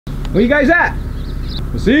Where you guys at?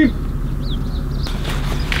 See?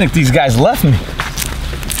 I think these guys left me.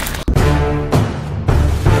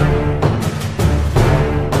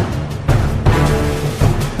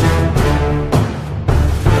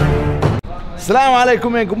 Assalamu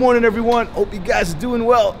alaikum and good morning everyone. Hope you guys are doing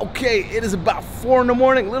well. Okay, it is about 4 in the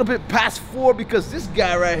morning, a little bit past 4 because this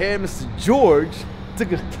guy right here, Mr. George, took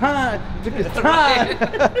his time. He's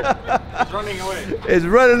running away. It's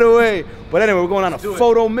running away. But anyway, we're going on a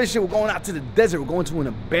photo mission. We're going out to the desert. We're going to an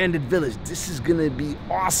abandoned village. This is gonna be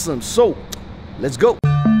awesome. So, let's go.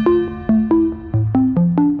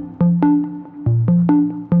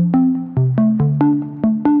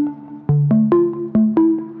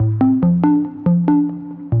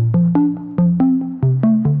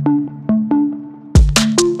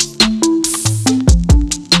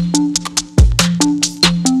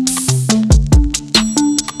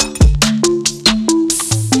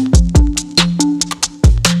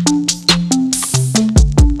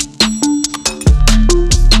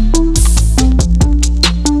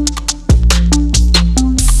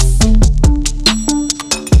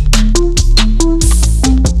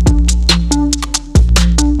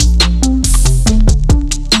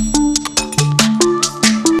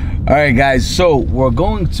 All right, guys, so we're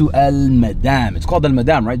going to El Madam. It's called El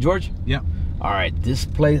Madam, right, George? Yeah. All right, this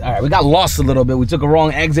place, all right, we got lost a little bit. We took a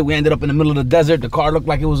wrong exit. We ended up in the middle of the desert. The car looked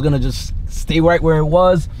like it was gonna just stay right where it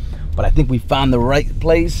was, but I think we found the right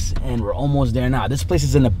place and we're almost there now. This place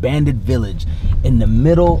is an abandoned village in the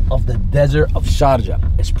middle of the desert of Sharjah.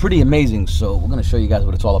 It's pretty amazing, so we're gonna show you guys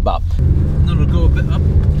what it's all about. No, no, go a bit up.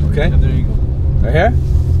 Okay. Yeah, there you go. Right here?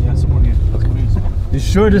 Yeah, somewhere here. Okay. You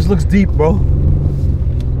sure this looks deep, bro?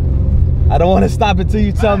 I don't want to stop until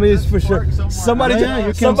you tell me it's for sure. Somebody,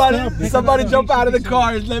 somebody jump out of the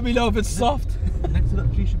car and let me know if it's soft. Next to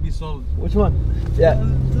that tree should be solid. Which one? Yeah.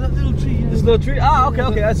 That little tree. Yeah. This little tree? Ah, okay,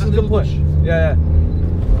 okay. That's a good push. Yeah, yeah.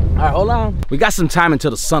 All right, hold on. We got some time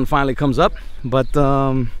until the sun finally comes up, but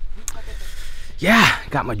yeah,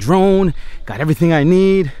 got my drone, got everything I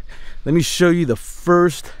need. Let me show you the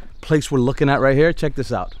first place we're looking at right here. Check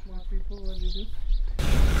this out.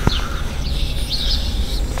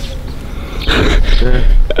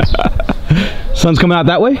 Sun's coming out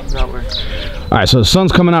that way? That way. All right, so the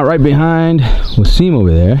sun's coming out right behind Wasim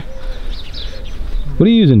over there. What are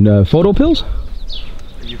you using? Photo pills?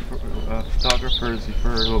 You photographers,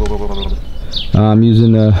 I'm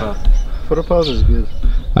using photo pills is good.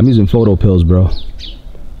 I'm using photo pills, bro.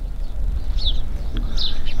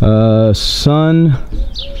 Sun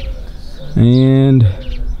and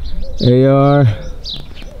AR.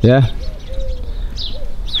 Yeah.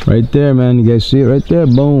 Right there, man. You guys see it right there?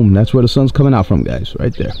 Boom. That's where the sun's coming out from, guys.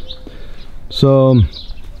 Right there. So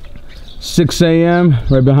 6 a.m.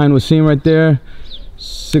 right behind Wasim right there.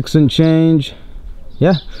 6 and change.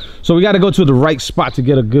 Yeah. So we got to go to the right spot to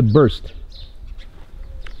get a good burst.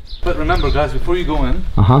 But remember, guys, before you go in,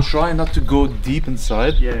 try not to go deep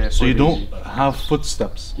inside. Yeah, so you don't have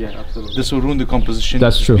footsteps. Yeah, absolutely. This will ruin the composition.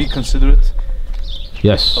 That's true. Be considerate.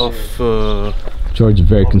 Yes. Of George is a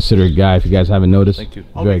very considerate guy. If you guys haven't noticed, thank you.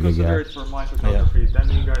 Very good guy. For my photography, then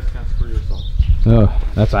you guys can screw yourself. Oh,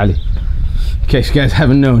 that's Ali. In case you guys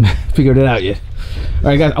haven't known, figured it out yet. All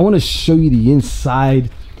right, guys, I want to show you the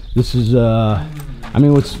inside. This is, I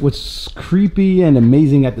mean, what's creepy and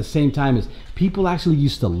amazing at the same time is people actually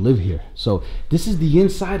used to live here. So this is the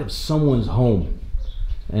inside of someone's home,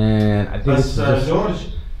 and I think this is just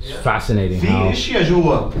fascinating. How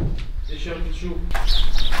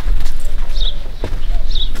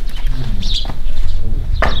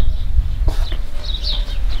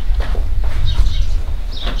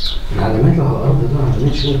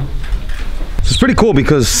it's pretty cool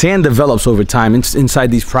because sand develops over time inside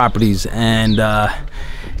these properties, and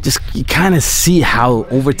just you kind of see how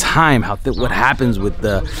over time what happens with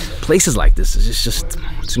the places like this.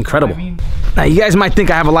 It's incredible. Now you guys might think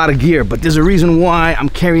I have a lot of gear, but there's a reason why I'm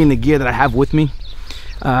carrying the gear that I have with me.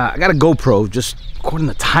 I got a GoPro, just recording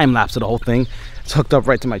the time lapse of the whole thing. It's hooked up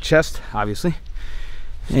right to my chest, obviously,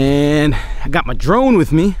 and I got my drone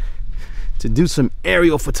with me to do some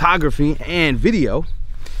aerial photography and video,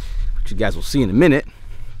 which you guys will see in a minute.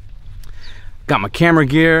 Got my camera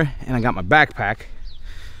gear and I got my backpack.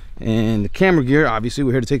 And the camera gear, obviously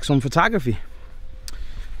we're here to take some photography.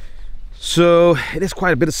 So it is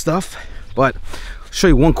quite a bit of stuff, but I'll show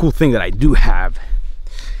you one cool thing that I do have.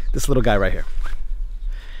 This little guy right here.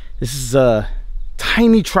 This is a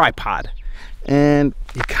tiny tripod, and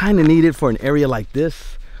you kind of need it for an area like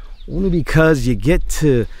this, only because you get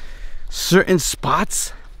to certain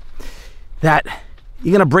spots that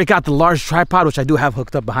you're gonna break out the large tripod, which I do have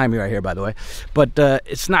hooked up behind me right here, by the way, but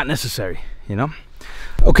it's not necessary, you know.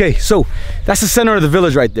 Okay, so that's the center of the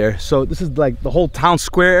village right there. So this is like the whole town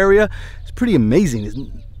square area. It's pretty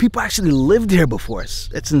amazing. People actually lived here before.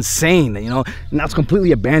 It's insane, you know. Now it's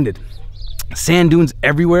completely abandoned. Sand dunes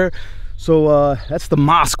everywhere. So that's the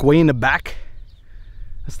mosque way in the back.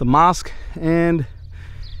 That's the mosque, and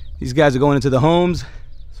these guys are going into the homes.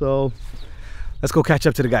 So let's go catch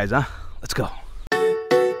up to the guys, huh? Let's go.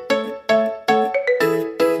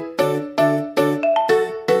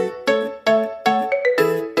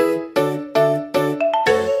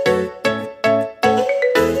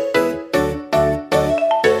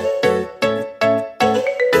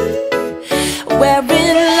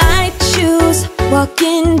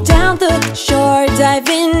 Walking down the shore,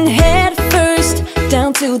 diving head first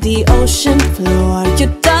down to the ocean floor. Your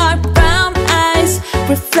dark brown eyes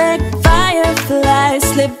reflect fireflies,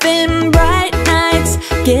 living bright nights,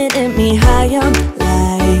 getting me high on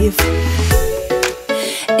life.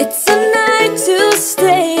 It's a night to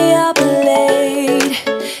stay up late.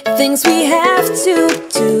 Things we have to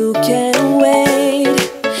do can't wait.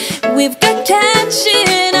 We've got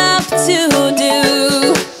catching up to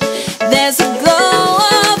do. There's a glow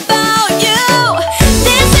about you.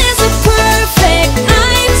 This is a perfect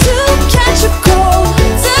night to catch a cold.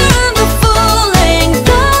 Turn the full length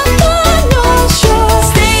of the North Shore.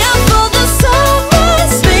 Stay up for the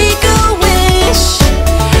sunrise, make a wish.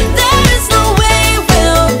 There is no way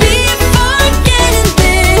we'll be forgetting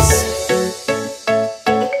this.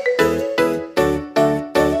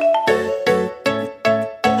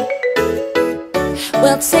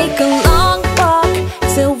 We'll take a long walk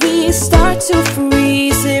till we start to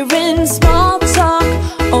freeze here in small talk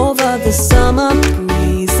over the summer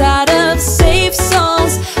breeze. Out of safe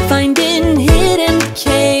songs, finding hidden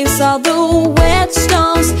caves, all the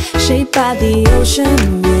whetstones shaped by the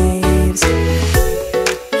ocean waves.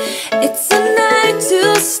 It's a night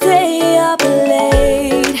to stay up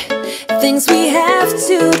late. Things we have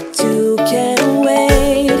to do can't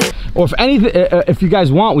wait. Or if you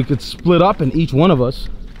guys want, we could split up and each one of us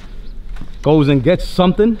goes and gets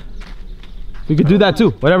something. We could do that too,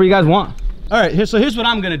 whatever you guys want. All right, so here's what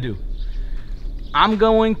I'm gonna do. I'm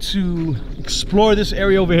going to explore this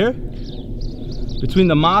area over here between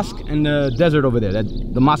the mosque and the desert over there.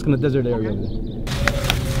 The mosque and the desert area over there.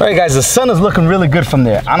 All right guys, the sun is looking really good from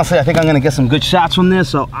there. Honestly, I think I'm gonna get some good shots from there,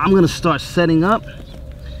 so I'm gonna start setting up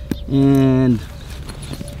and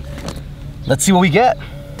let's see what we get.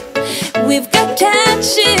 We've got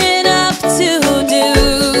catching up to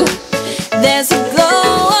do. There's a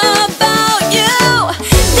glow about you.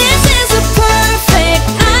 This is a perfect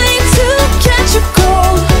night to catch a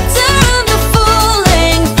cold. Turn the full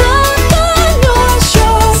length of the North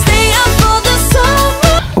Shore. Stay up for the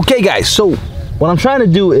summer. Okay guys, so what I'm trying to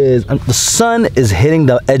do is, the sun is hitting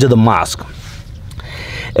the edge of the mosque.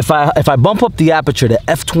 If I bump up the aperture to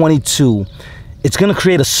f/22, it's gonna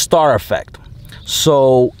create a star effect.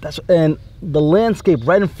 So and the landscape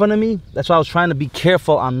right in front of me, that's why I was trying to be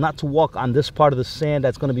careful on not to walk on this part of the sand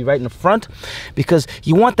that's going to be right in the front, because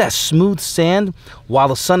you want that smooth sand while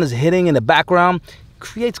the sun is hitting in the background.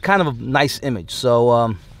 Creates kind of a nice image.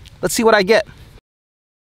 So let's see what I get.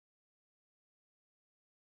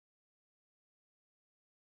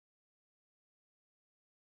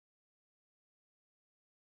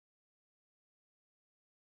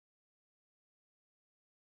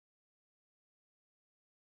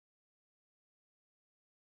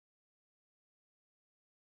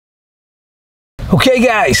 Okay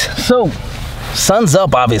guys, so sun's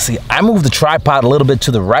up obviously. I moved the tripod a little bit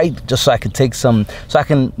to the right just so I could take some, so I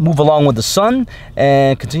can move along with the sun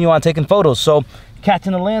and continue on taking photos. So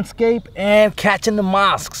catching the landscape and catching the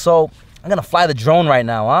mosque. So I'm gonna fly the drone right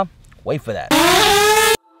now, huh? Wait for that.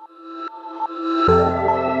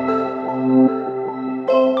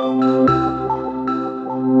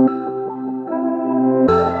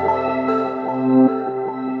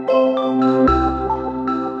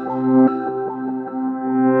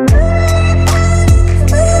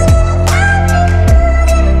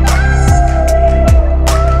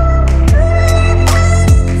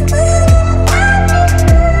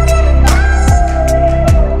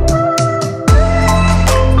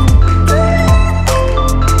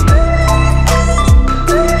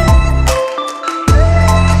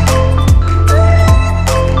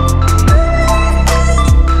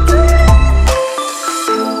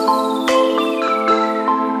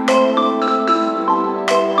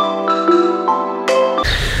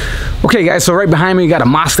 Okay guys, so right behind me you got a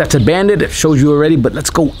mosque that's abandoned. It shows you already, but let's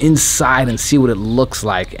go inside and see what it looks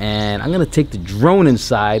like. And I'm gonna take the drone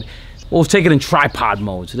inside. We'll take it in tripod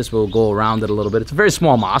mode, so this will go around it a little bit. It's a very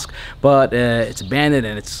small mosque, but it's abandoned,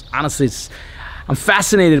 and it's honestly, I'm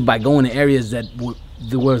fascinated by going to areas that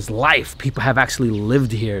there was life. People have actually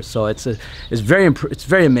lived here, so it's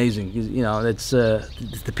very amazing. You know, it's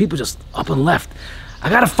the people just up and left. I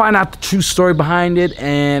gotta find out the true story behind it,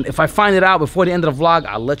 and if I find it out before the end of the vlog,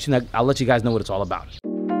 I'll let you guys know what it's all about.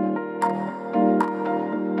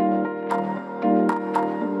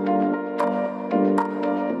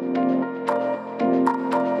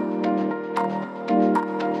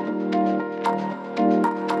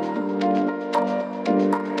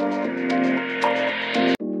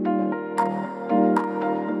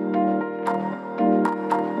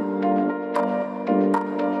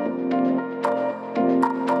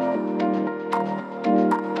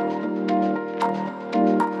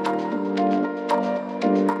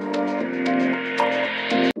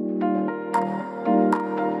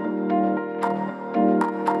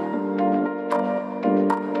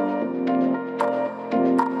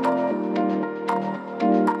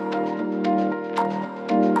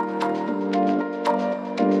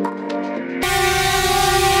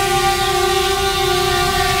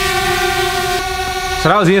 So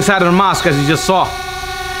that was the inside of the mosque, as you just saw.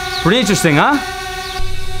 Pretty interesting, huh?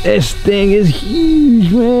 This thing is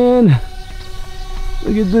huge, man.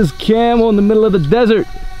 Look at this camel in the middle of the desert.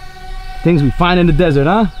 Things we find in the desert,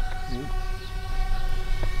 huh?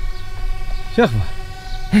 Chef,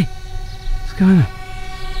 hey, what's going on?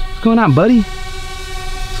 What's going on, buddy?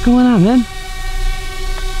 What's going on, man?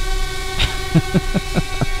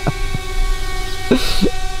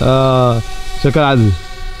 Shukran Aziz.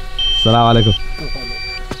 Assalamu alaikum.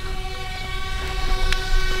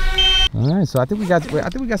 All right, so I think we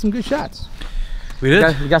got some good shots. We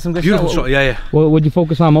did. We got some good beautiful shots. shot. Yeah, yeah. Well, what'd you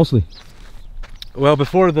focus on mostly? Well,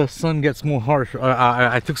 before the sun gets more harsh,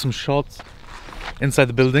 I took some shots inside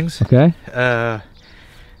the buildings. Okay.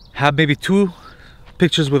 Had maybe 2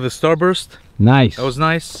 pictures with a starburst. Nice. That was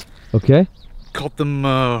nice. Okay. Caught them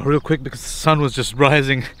real quick because the sun was just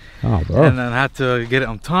rising. Oh, bro. And then had to get it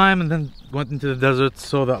on time, and then went into the desert,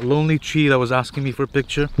 saw that lonely tree that was asking me for a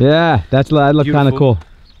picture. Yeah, that looked kind of cool.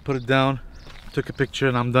 Put it down, took a picture,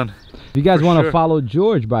 and I'm done. If you guys want to follow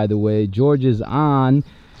George, by the way, George is on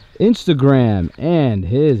Instagram, and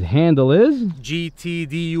his handle is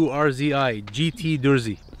GTDURZI, GT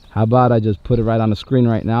Durzi. How about I just put it right on the screen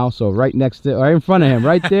right now? So right next to, right in front of him,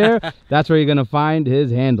 right there, that's where you're gonna find his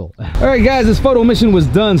handle. All right, guys, this photo mission was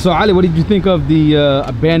done. So Ali, what did you think of the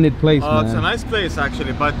abandoned place? Man? It's a nice place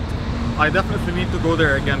actually, but I definitely need to go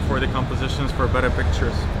there again for the compositions, for better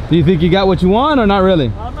pictures. Do you think you got what you want or not really?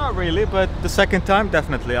 Not really, but the second time,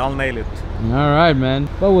 definitely, I'll nail it. All right, man.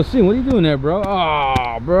 Well, we'll see. What are you doing there, bro?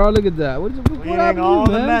 Oh, bro, look at that. What happened to you,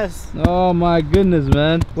 man? Mess. Oh, my goodness,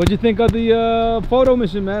 man. What'd you think of the photo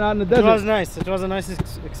mission, man, out in the desert? It was nice. It was a nice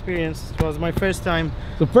experience. It was my first time.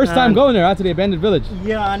 So first time going there, out to the abandoned village?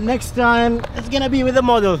 Yeah, next time, it's going to be with a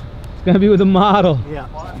model. It's going to be with a model. Yeah.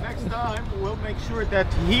 Well, next time, we'll make sure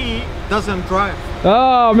that he doesn't drive.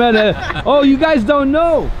 Oh, man. Oh, you guys don't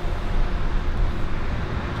know.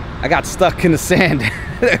 I got stuck in the sand.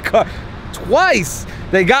 Twice.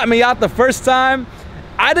 They got me out the first time.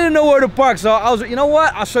 I didn't know where to park, so I was, you know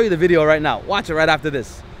what? I'll show you the video right now. Watch it right after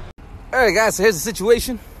this. All right, guys, so here's the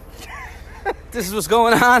situation. This is what's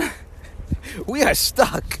going on. We are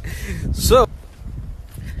stuck. So,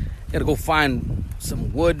 gotta go find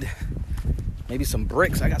some wood, maybe some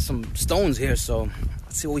bricks. I got some stones here, so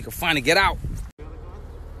let's see what we can find to get out.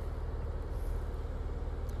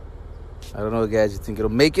 I don't know, guys, you think it'll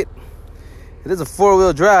make it? It is a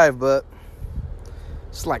 4-wheel drive, but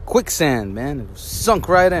it's like quicksand, man. It was sunk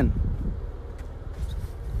right in.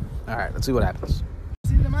 All right, let's see what happens.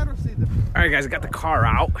 All right, guys, I got the car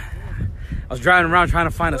out. I was driving around trying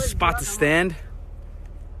to find a spot to stand,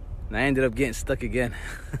 and I ended up getting stuck again.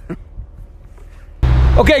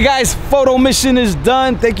 Okay, guys, photo mission is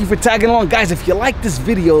done. Thank you for tagging along. Guys, if you like this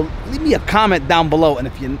video, leave me a comment down below, and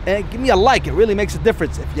if you give me a like, it really makes a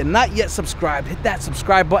difference. If you're not yet subscribed, hit that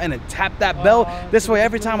subscribe button and tap that bell. This way,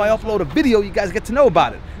 every time I upload a video, you guys get to know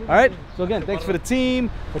about it. All right, so again, thanks for the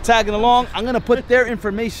team for tagging along. I'm gonna put their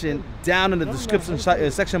information down in the description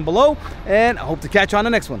section below, and I hope to catch you on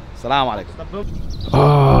the next one. Assalamu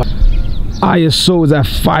alaikum. ISO is at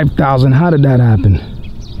 5,000. How did that happen?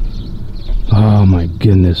 Oh my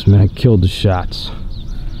goodness, man, I killed the shots.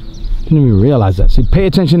 Didn't even realize that. See, pay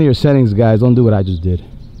attention to your settings, guys. Don't do what I just did.